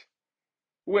what?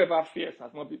 Whoever fears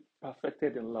has not been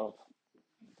perfected in love.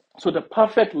 So the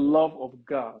perfect love of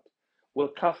God will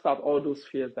cast out all those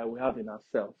fears that we have in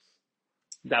ourselves,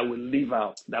 that we live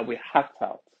out, that we act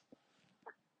out.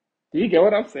 Do you get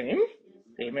what I'm saying?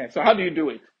 Amen. So how do you do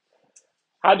it?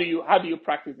 How do you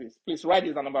practice this? Please write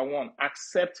this as number one.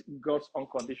 Accept God's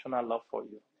unconditional love for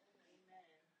you.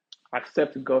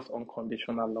 Accept God's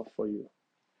unconditional love for you.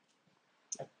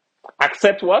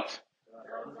 Accept what?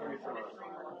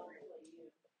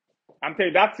 I'm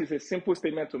telling you, that is a simple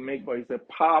statement to make, but it's a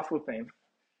powerful thing.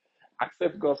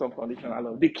 Accept God's unconditional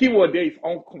love. The key word there is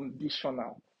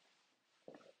unconditional.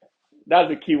 That's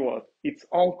the key word. It's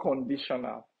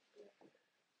unconditional.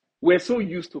 We're so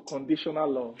used to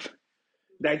conditional love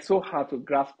that it's so hard to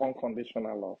grasp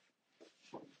unconditional love.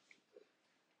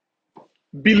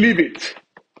 Believe it.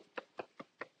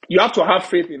 You have to have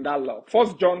faith in that love.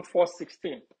 1 John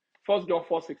 4:16. 1 John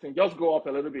 4:16. Just go up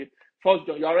a little bit. 1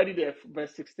 John, you're already there,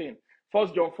 verse 16.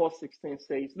 1 John 4:16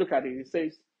 says, look at it. It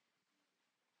says,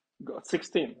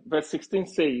 16. Verse 16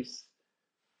 says,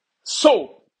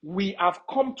 so we have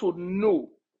come to know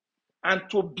and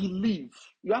to believe.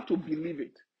 You have to believe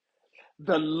it.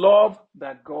 The love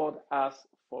that God has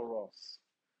for us.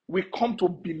 We come to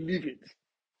believe it.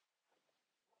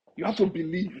 You have to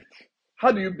believe it.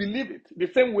 How do you believe it? The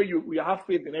same way you have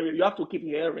faith in everything, you have to keep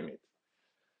hearing it.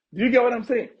 Do you get what I'm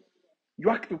saying? You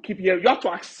have to keep hearing. You have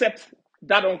to accept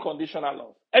that unconditional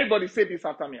love. Everybody say this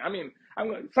after me. I mean,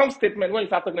 some statement when you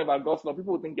start talking about God's love,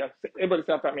 people will think everybody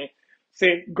say after me.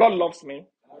 Say, God loves me,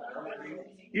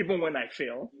 even when I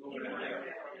fail,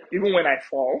 even when I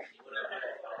fall,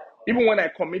 even when I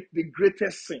commit the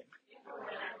greatest sin.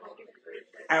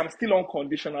 I am still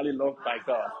unconditionally loved by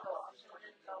God.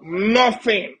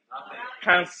 Nothing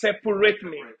can separate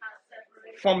me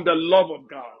from the love of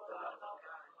God.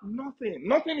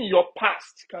 Nothing in your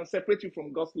past can separate you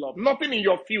from God's love. Nothing in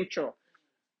your future,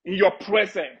 in your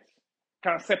present,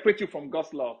 can separate you from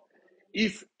God's love.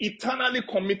 He's eternally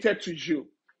committed to you.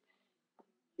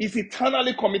 He's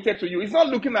eternally committed to you. He's not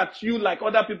looking at you like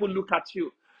other people look at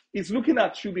you. He's looking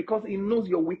at you because he knows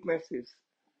your weaknesses.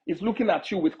 He's looking at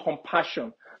you with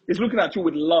compassion. He's looking at you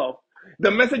with love.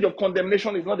 The message of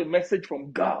condemnation is not a message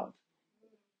from God.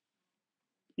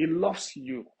 He loves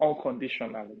you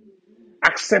unconditionally.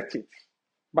 Accept it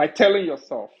by telling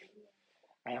yourself,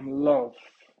 I am loved.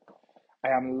 I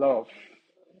am loved.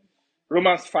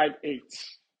 Romans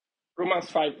 5:8.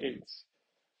 Romans 5:8.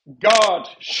 God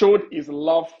showed his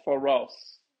love for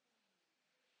us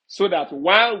so that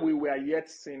while we were yet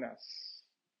sinners,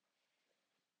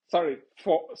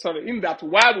 in that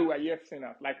while we were yet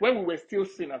sinners, like when we were still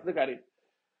sinners, look at it.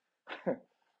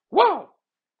 Wow.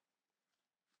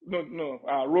 No,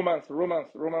 Romans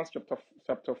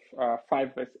chapter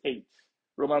 5 verse 8.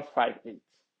 Romans 5:8.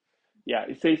 Yeah,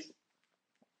 it says,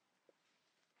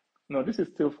 no, this is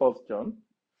still 1 John.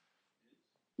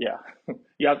 Yeah,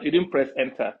 you didn't press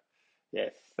enter.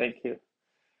 Yes, thank you.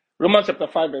 Romans chapter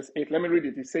 5 verse 8. Let me read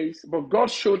it. It says, but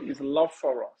God showed his love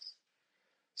for us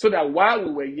so that while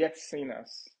we were yet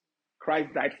sinners,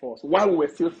 Christ died for us. While we were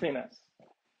still sinners.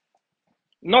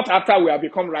 Not after we have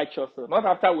become righteous, not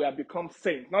after we have become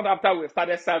saints, not after we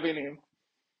started serving him.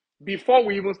 Before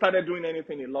we even started doing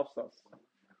anything, he loves us.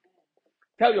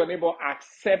 Tell your neighbor,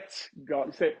 accept God.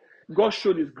 He said, God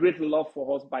showed his great love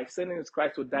for us by sending his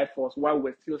Christ to die for us while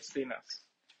we're still sinners.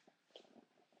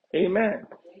 Amen.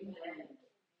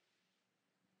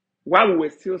 While we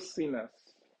were still sinners,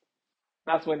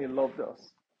 that's when he loved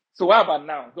us. So what about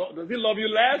now? Does he love you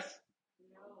less?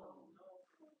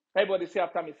 Everybody say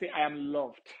after me, say, I am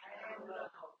loved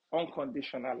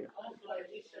unconditionally.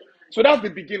 So that's the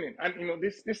beginning. And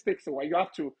this takes a while. You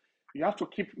have to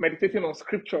keep meditating on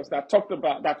scriptures that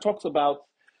talks about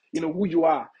who you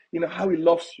are, how he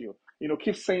loves you.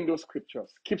 Keep saying those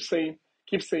scriptures. Keep saying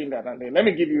that. And then let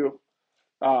me give you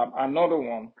another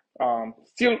one.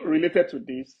 Still related to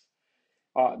this.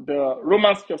 Psalms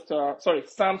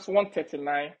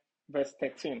 139, verse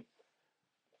 13.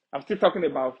 I'm still talking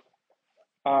about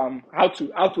how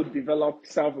to develop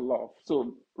self-love.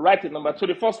 So write it number two.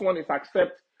 The first one is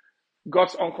accept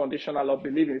God's unconditional love,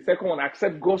 believing. The second one,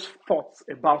 accept God's thoughts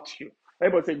about you.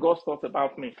 Everybody say God's thoughts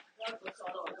about me.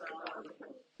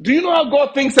 Do you know how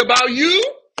God thinks about you?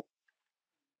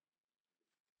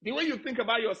 The way you think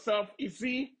about yourself, is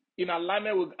he in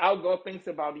alignment with how God thinks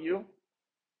about you?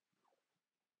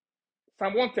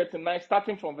 Psalm 139,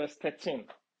 starting from verse 13.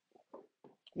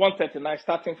 139,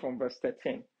 starting from verse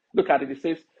 13. Look at it. It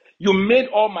says, you made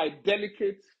all my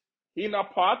delicate inner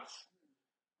parts,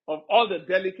 of all the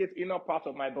delicate inner parts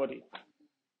of my body.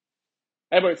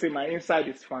 Everybody say, my inside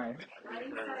is fine.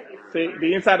 Say,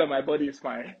 the inside of my body is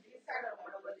fine.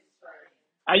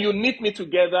 And you knit me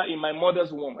together in my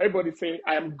mother's womb. Everybody say,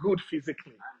 I am good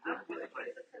physically.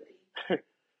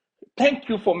 Thank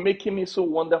you for making me so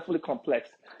wonderfully complex.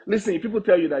 Listen, if people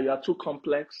tell you that you are too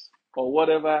complex or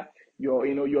whatever,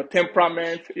 your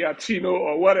temperament,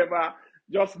 or whatever,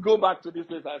 just go back to this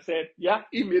place and say, yeah,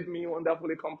 he made me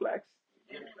wonderfully complex.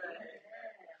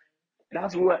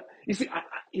 That's what, you see, I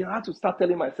have to start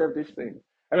telling myself this thing.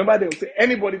 I remember they would say,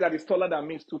 anybody that is taller than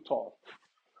me is too tall.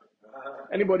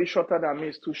 Anybody shorter than me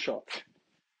is too short.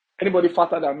 Anybody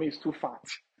fatter than me is too fat.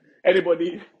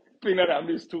 Anybody thinner than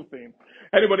me is too thin.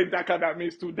 Anybody darker than me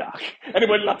is too dark.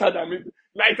 Anybody lighter than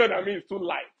me is too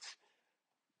light.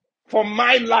 For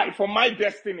my life, for my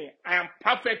destiny, I am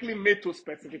perfectly made to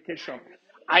specification.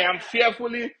 I am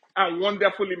fearfully and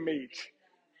wonderfully made.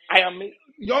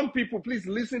 Young people, please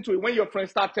listen to it. When your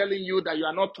friends start telling you that you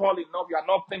are not tall enough, you are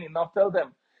not thin enough, tell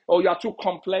them, oh, you are too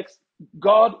complex.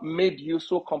 God made you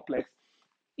so complex.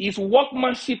 His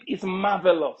workmanship is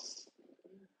marvelous.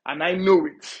 And I know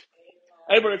it.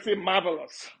 Everybody say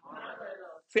marvelous.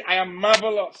 Say, I am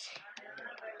marvelous.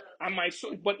 And my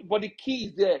soul, but the key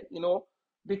is there,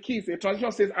 the key is the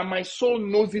translation says, and my soul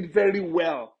knows it very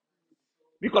well.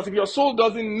 Because if your soul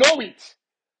doesn't know it,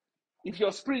 if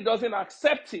your spirit doesn't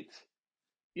accept it,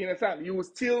 you understand, you will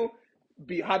still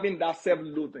be having that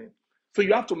self-loathing. So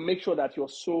you have to make sure that your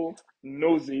soul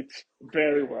knows it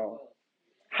very well.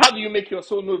 How do you make your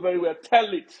soul know very well?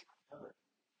 Tell it.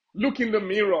 Look in the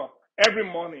mirror every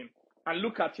morning and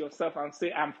look at yourself and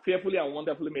say, I'm fearfully and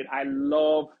wonderfully made. I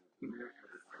love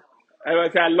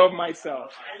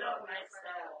myself.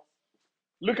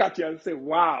 Look at you and say,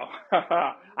 wow,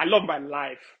 I love my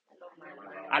life.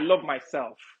 I love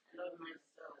myself.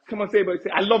 Come on, say,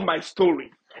 I love my story.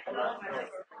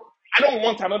 I don't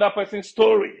want another person's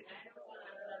story.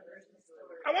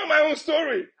 I want my own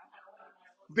story.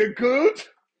 The good,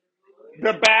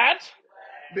 the bad,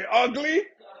 the ugly,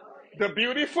 the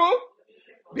beautiful,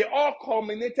 they all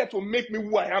culminated to make me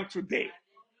who I am today.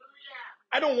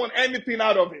 I don't want anything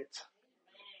out of it.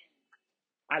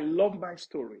 I love my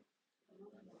story.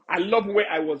 I love where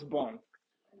I was born.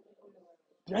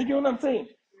 Do you get what I'm saying?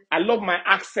 I love my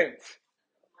accent.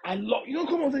 I love,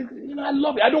 come on, I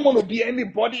love it. I don't want to be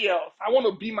anybody else. I want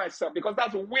to be myself because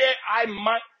that's where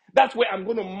I'm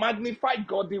going to magnify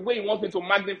God the way He wants me to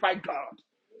magnify God.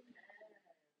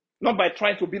 Not by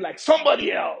trying to be like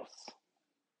somebody else.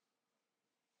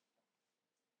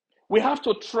 We have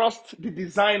to trust the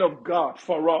design of God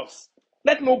for us.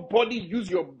 Let nobody use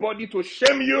your body to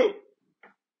shame you.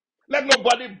 Let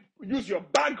nobody use your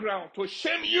background to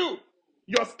shame you.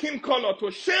 Your skin color to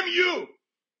shame you.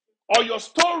 Or your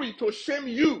story to shame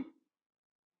you.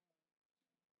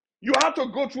 You have to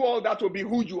go through all that to be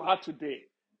who you are today.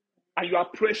 And you are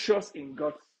precious in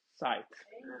God's sight.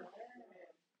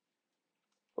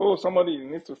 Oh, somebody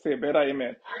needs to say better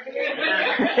amen.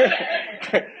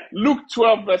 Luke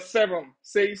 12 verse 7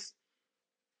 says,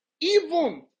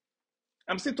 even,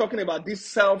 I'm still talking about this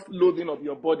self-loathing of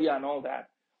your body and all that,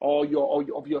 or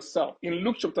of yourself. In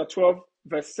Luke chapter 12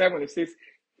 verse 7, it says,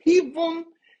 even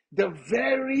the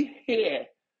very hair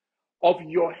of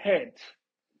your head,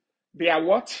 they are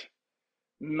what?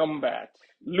 Numbered.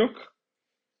 Luke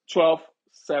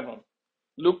 12:7.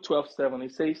 Luke 12:7,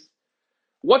 it says,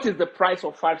 what is the price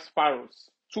of 5 sparrows?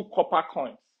 2 copper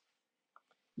coins.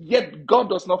 Yet God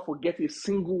does not forget a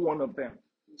single one of them.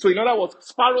 So in other words,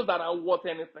 sparrows that are worth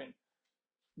anything,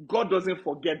 God doesn't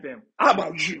forget them. How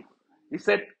about you? He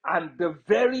said, and the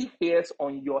very hairs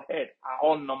on your head are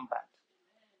all numbered.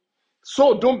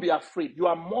 So don't be afraid. You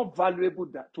are more valuable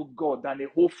to God than a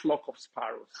whole flock of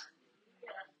sparrows.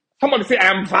 Somebody say,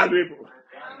 I am valuable.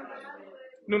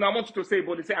 No, I want you to say,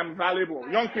 but say, I'm valuable.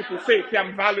 Young people say,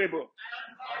 I'm valuable.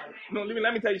 No,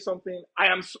 let me tell you something.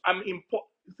 I'm important.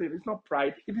 It's not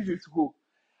pride. It is who.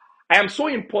 I am so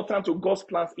important to God's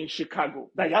plans in Chicago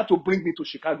that He had to bring me to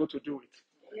Chicago to do it.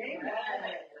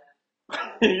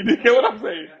 You hear what I'm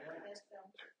saying?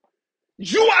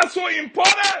 You are so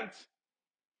important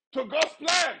to God's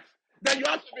plans that you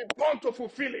have to be born to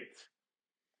fulfill it.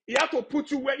 He had to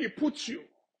put you where He puts you.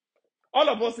 All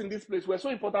of us in this place, we're so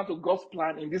important to God's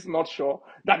plan in this North Shore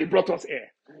that He brought us here.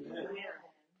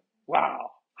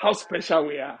 Wow, how special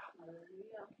we are.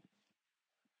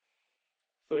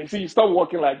 So you see, you start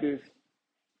walking like this.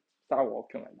 Start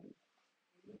walking like this.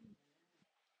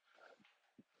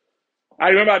 I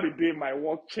remember the day my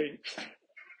walk changed.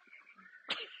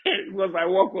 Because my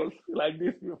walk was like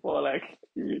this before. Like,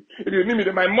 if you need me,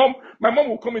 my mom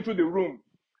will come into the room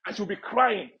and she'll be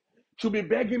crying. She'll be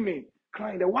begging me,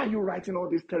 crying, why are you writing all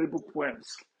these terrible poems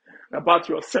about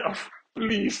yourself?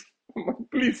 Please,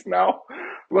 please now.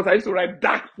 Because I used to write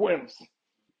dark poems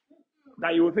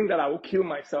that you would think that I will kill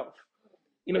myself.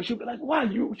 She'll be like, why are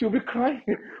you? She'll be crying.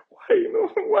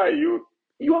 Why are you?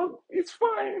 It's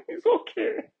fine. It's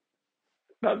okay.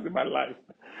 That's in my life.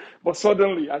 But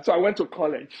suddenly, so I went to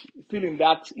college, feeling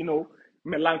that,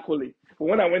 melancholy. But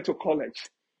when I went to college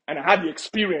and I had the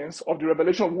experience of the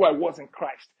revelation of who I was in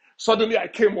Christ, suddenly I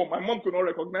came home. My mom could not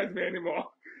recognize me anymore.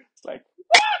 It's like,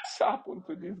 what happened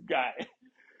to this guy?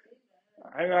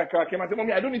 I came and said,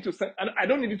 Mommy, I don't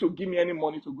need you to give me any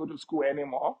money to go to school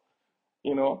anymore.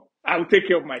 I'll take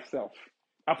care of myself.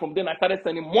 And from then I started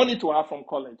sending money to her from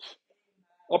college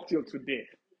up till today.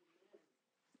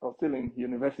 I was still in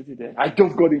university there. I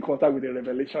just got in contact with a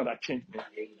revelation that changed me.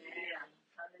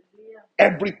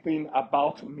 Everything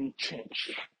about me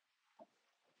changed.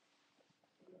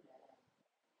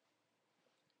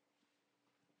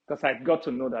 Because I got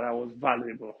to know that I was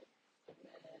valuable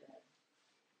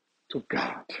to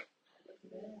God.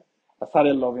 I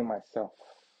started loving myself.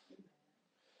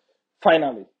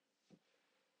 Finally,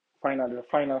 the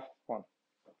final one.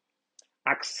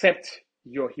 Accept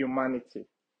your humanity.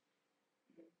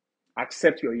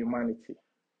 Accept your humanity.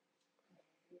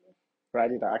 Right?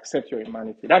 Accept your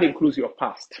humanity. That includes your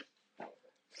past.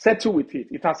 Settle with it.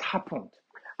 It has happened.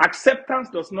 Acceptance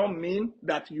does not mean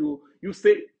that you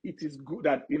say it is good,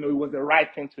 that it was the right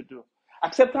thing to do.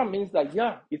 Acceptance means that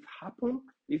it happened,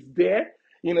 it's there,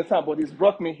 but it's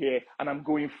brought me here and I'm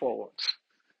going forward.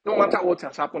 No matter what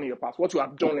has happened in your past, what you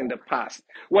have done in the past,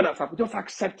 what has happened, just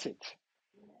accept it.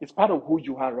 It's part of who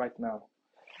you are right now.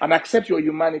 And accept your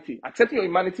humanity. Accepting your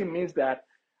humanity means that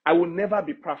I will never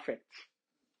be perfect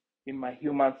in my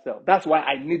human self. That's why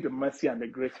I need the mercy and the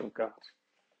grace of God.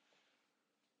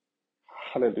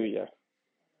 Hallelujah.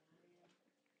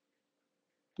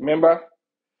 Remember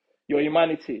your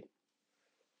humanity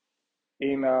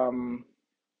in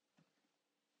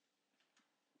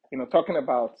talking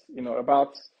about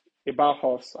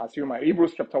us as human.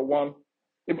 Hebrews chapter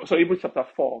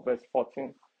 4 verse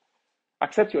 14.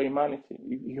 Accept your humanity.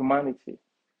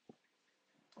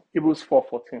 Hebrews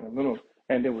 4:14. I'm going to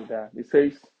end it with that. It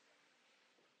says,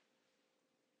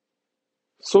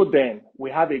 so then we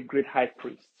have a great high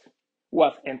priest who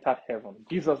has entered heaven,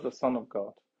 Jesus the Son of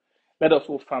God. Let us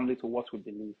hold firmly to what we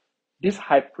believe. This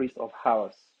high priest of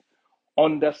ours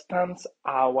understands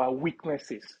our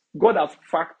weaknesses. God has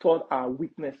factored our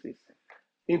weaknesses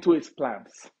into His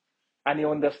plans, and He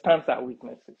understands our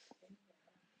weaknesses.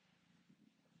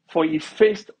 For He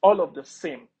faced all of the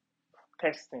same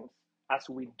testings as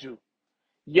we do,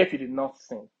 yet He did not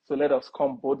sin. So let us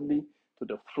come boldly to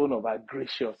the throne of our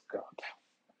gracious God.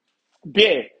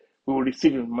 There we will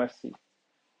receive His mercy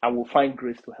and will find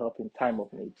grace to help in time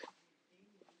of need.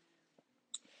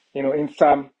 In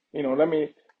Psalm,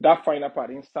 that final part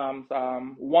in Psalms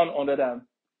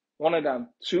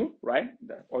 102, right?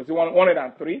 Or is it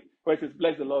 103? Where it says,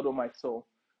 bless the Lord, O my soul.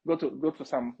 Go to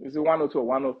Psalm, is it 102 or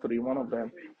 103? One of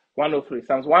them. 103.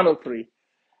 Psalms 103.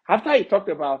 After he talked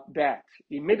about that,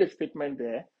 he made a statement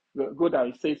there. Go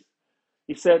down.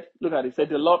 He said,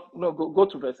 the Lord, no, go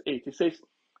to verse 8. He says,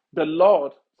 the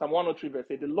Lord, Psalm 103 verse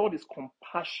 8, the Lord is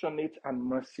compassionate and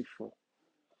merciful.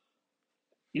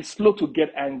 He's slow to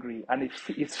get angry and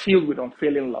it's filled with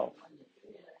unfailing love.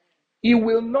 He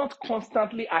will not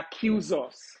constantly accuse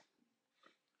us,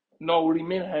 nor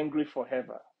remain angry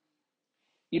forever.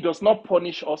 He does not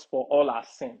punish us for all our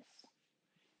sins.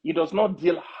 He does not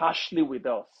deal harshly with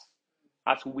us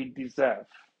as we deserve,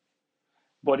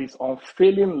 but his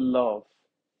unfailing love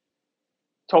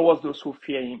towards those who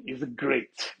fear him is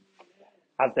great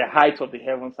as the height of the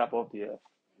heavens above the earth.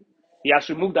 He has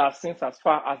removed our sins as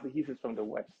far as the east is from the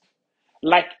west.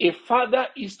 Like a father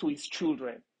is to his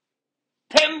children,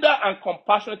 tender and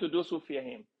compassionate to those who fear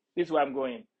him. This is where I'm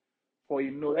going. For he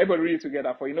knows, everybody read it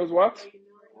together. For he knows what?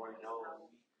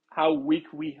 How weak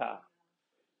we are.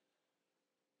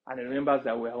 And he remembers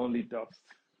that we're only dust.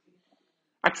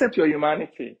 Accept your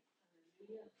humanity.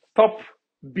 Stop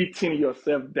beating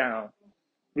yourself down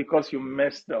because you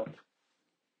messed up.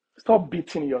 Stop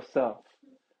beating yourself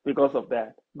because of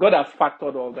that. God has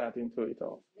factored all that into it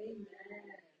all.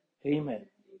 Amen.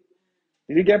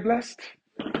 Did you get blessed?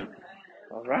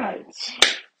 All right.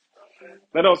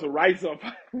 Let us rise up.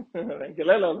 Thank you.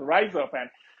 Let us rise up and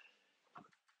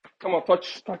come on,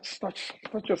 touch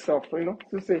yourself.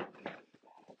 Just say,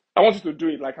 I want you to do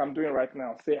it like I'm doing right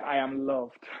now. Say, I am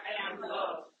loved. I am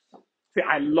loved. Say,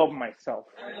 I love myself.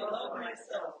 I love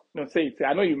myself. No, say it. Say,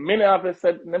 I know you may never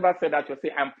said that. You'll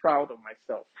say, I'm proud of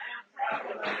myself. I am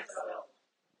proud of myself.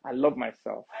 I love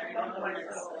myself. I love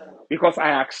myself. Because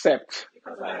I accept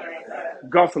Because I accept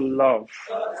God's love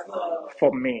God's love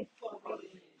for me. for me.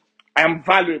 I am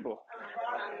valuable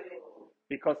I am valuable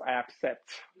because I accept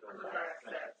because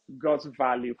I accept God's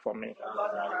value for me.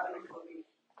 God's value for me.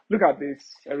 Look at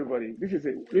this, everybody. This is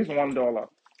 $1.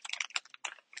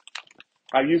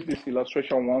 I used this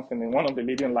illustration once in one of the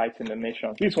leading lights in the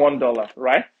nation. This $1,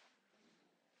 right?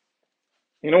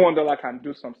 You know $1 can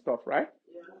do some stuff, right?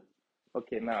 Yeah.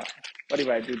 Okay, now, what if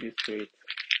I do this to it?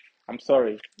 I'm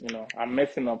sorry, I'm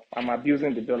messing up. I'm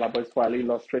abusing the dollar, but it's for an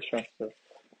illustration. So,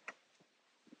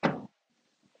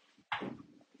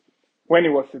 when he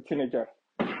was a teenager,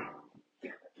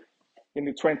 in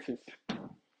the 20s,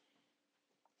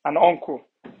 an uncle,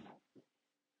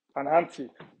 an auntie,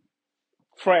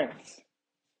 friends,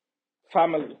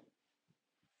 family.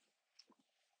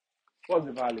 What's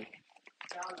the value?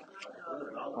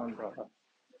 $1.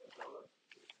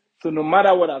 So no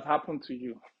matter what has happened to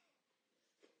you,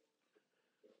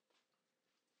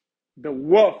 the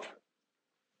worth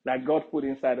that God put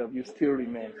inside of you still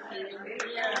remains.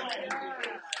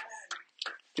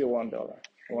 Still $1.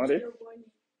 You want it?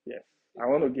 Yes. I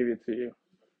want to give it to you.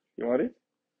 You want it?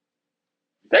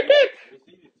 Take it.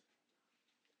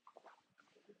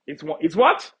 It's what? It's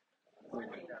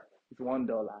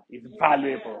 $1. It's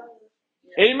valuable.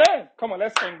 Amen. Come on,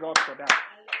 let's thank God for that.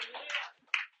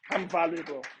 I'm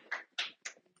valuable.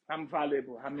 I'm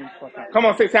valuable. I'm important. Come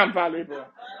on, say I'm valuable.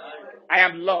 I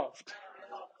am loved.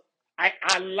 I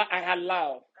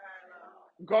allow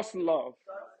God's love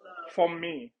for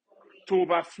me to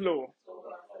overflow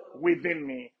within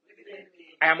me.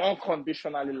 I am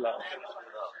unconditionally loved.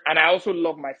 And I also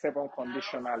love myself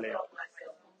unconditionally.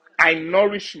 I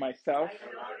nourish myself.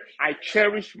 I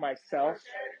cherish myself.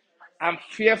 I'm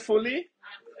fearfully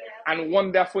and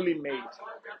wonderfully made.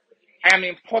 I am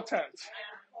important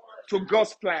to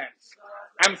God's plans.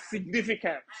 I'm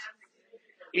significant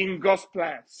in God's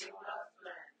plans.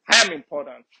 I am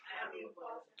important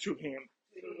to Him.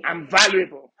 I'm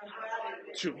valuable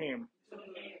to Him.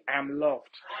 I am loved.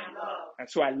 And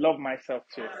so I love myself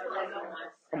too.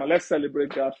 Come on, let's celebrate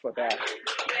God for that.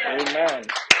 Amen.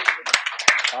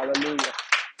 Hallelujah.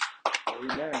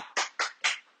 Amen.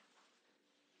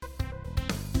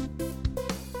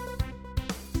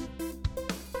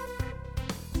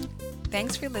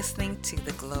 Thanks for listening to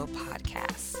the Glow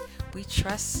Podcast. We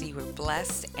trust you were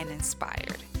blessed and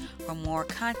inspired. For more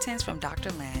contents from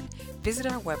Dr. Land, visit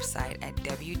our website at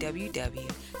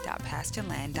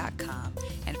www.pastorland.com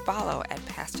and follow at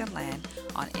Pastor Land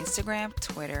on Instagram,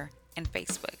 Twitter, and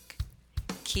Facebook.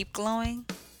 Keep glowing.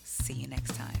 See you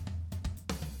next time.